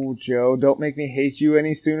 Oh, Joe, don't make me hate you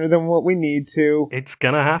any sooner than what we need to. It's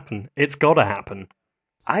gonna happen. It's gotta happen.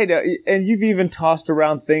 I know, and you've even tossed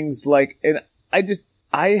around things like, and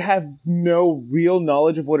I have no real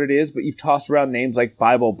knowledge of what it is, but you've tossed around names like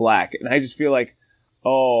Bible Black, and I just feel like,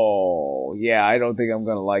 oh, yeah, I don't think I'm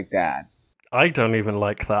going to like that. I don't even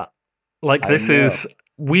like that. Like, this is...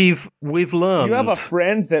 We've learned... You have a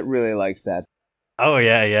friend that really likes that. Oh,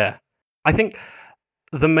 yeah. I think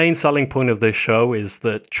the main selling point of this show is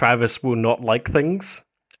that Travis will not like things.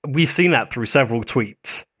 We've seen that through several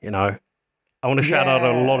tweets, you know. I want to shout out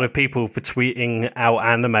a lot of people for tweeting out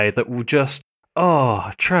anime that will just...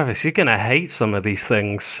 Oh, Travis, you're going to hate some of these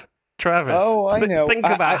things. Travis, I know. Think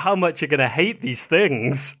about how much you're going to hate these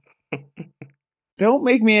things. Don't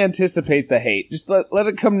make me anticipate the hate. Just let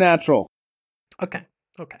it come natural. Okay.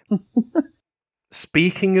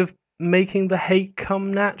 Speaking of making the hate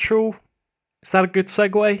come natural, is that a good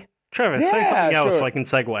segue? Travis, say something else so I can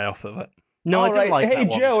segue off of it. No, all I don't like that one.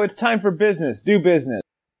 Hey, Joe, it's time for business. Do business.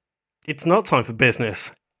 It's not time for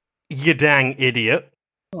business, you dang idiot.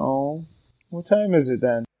 Oh, what time is it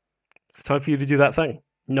then? It's time for you to do that thing.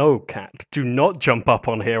 No, Cat, do not jump up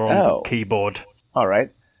on here on the keyboard. All right.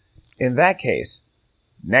 In that case,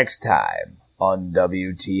 next time on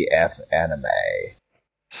WTF Anime.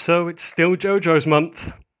 So it's still JoJo's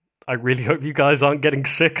month. I really hope you guys aren't getting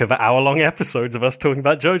sick of hour-long episodes of us talking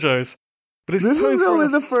about JoJo's. But it's this is only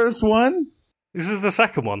the first one. This is the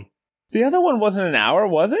second one. The other one wasn't an hour,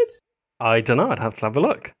 was it? I don't know. I'd have to have a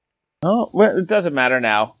look. Oh, well, it doesn't matter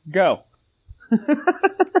now. Go.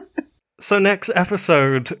 So next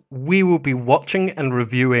episode, we will be watching and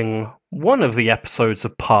reviewing one of the episodes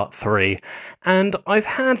of Part 3. And I've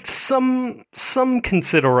had some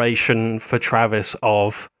consideration for Travis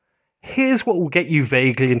of, here's what will get you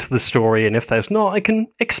vaguely into the story, and if there's not, I can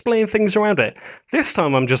explain things around it. This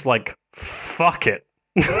time I'm just like, fuck it.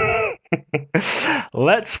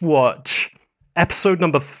 Let's watch episode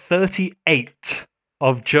number 38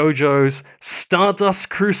 of JoJo's Stardust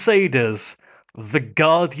Crusaders, The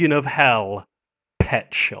Guardian of Hell,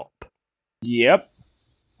 Pet Shop. Yep.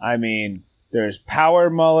 I mean, there's power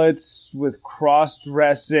mullets with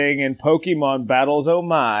cross-dressing and Pokemon battles, oh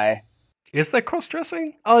my. Is there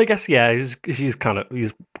cross-dressing? Oh, I guess, yeah, he's kind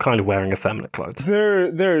of wearing effeminate clothes.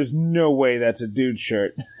 There's no way that's a dude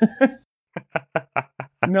shirt.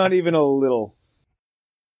 Not even a little.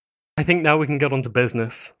 I think now we can get on to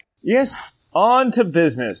business. Yes, on to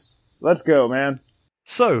business. Let's go, man.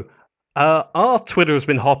 So, our Twitter has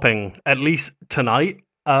been hopping, at least tonight,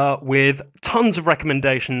 with tons of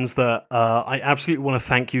recommendations that I absolutely want to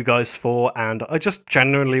thank you guys for, and I just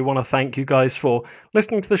genuinely want to thank you guys for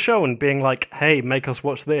listening to the show and being like, hey, make us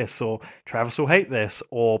watch this, or Travis will hate this,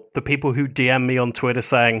 or the people who DM me on Twitter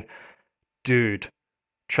saying, dude,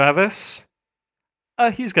 Travis,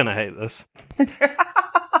 he's gonna hate this.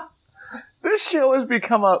 This show has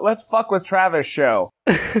become a let's fuck with Travis show.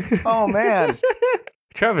 Oh, man.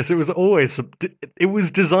 Travis, it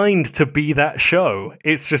was designed to be that show.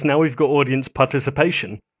 It's just now we've got audience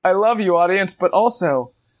participation. I love you, audience, but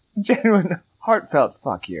also genuine, heartfelt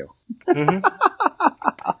fuck you. Mm-hmm.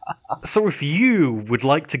 So if you would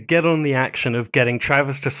like to get on the action of getting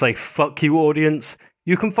Travis to say fuck you, audience,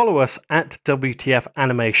 you can follow us at WTF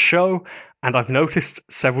Anime Show, and I've noticed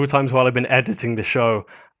several times while I've been editing the show,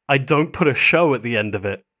 I don't put a show at the end of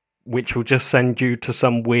it, which will just send you to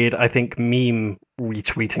some weird, I think, meme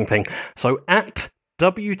retweeting thing. So at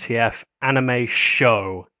WTF Anime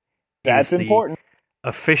Show. That's important.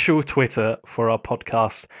 Official Twitter for our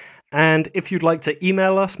podcast. And if you'd like to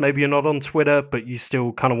email us, maybe you're not on Twitter, but you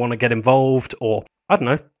still kind of want to get involved, or, I don't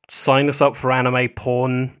know, sign us up for anime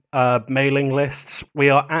porn mailing lists, we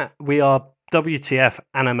are WTF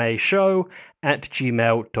Anime Show at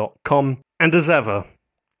gmail.com. And as ever,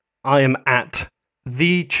 I am at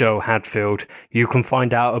the Joe Hadfield. You can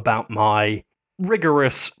find out about my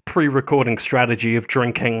rigorous pre-recording strategy of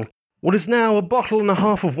drinking what is now a bottle and a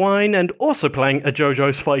half of wine and also playing a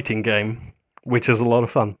JoJo's fighting game, which is a lot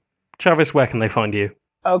of fun. Travis, where can they find you?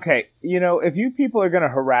 Okay, if you people are going to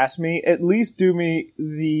harass me, at least do me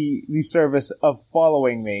the service of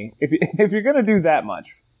following me, if you're going to do that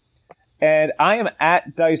much. And I am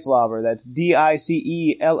at Dicelobber. That's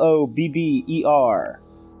DICELOBBER.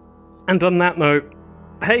 And on that note,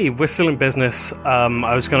 hey, we're still in business.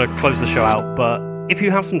 I was going to close the show out, but if you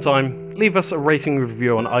have some time, leave us a rating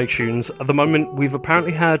review on iTunes. At the moment, we've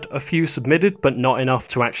apparently had a few submitted, but not enough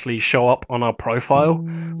to actually show up on our profile.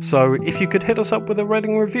 So if you could hit us up with a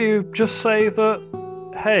rating review, just say that,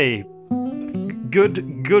 hey, good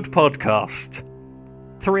podcast.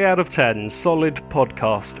 3 out of 10, solid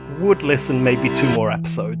podcast. Would listen maybe 2 more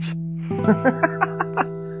episodes.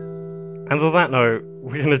 And on that note,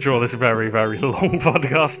 we're going to draw this very, very long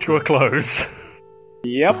podcast to a close.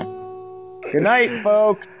 Yep. Good night,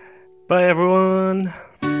 folks. Bye, everyone.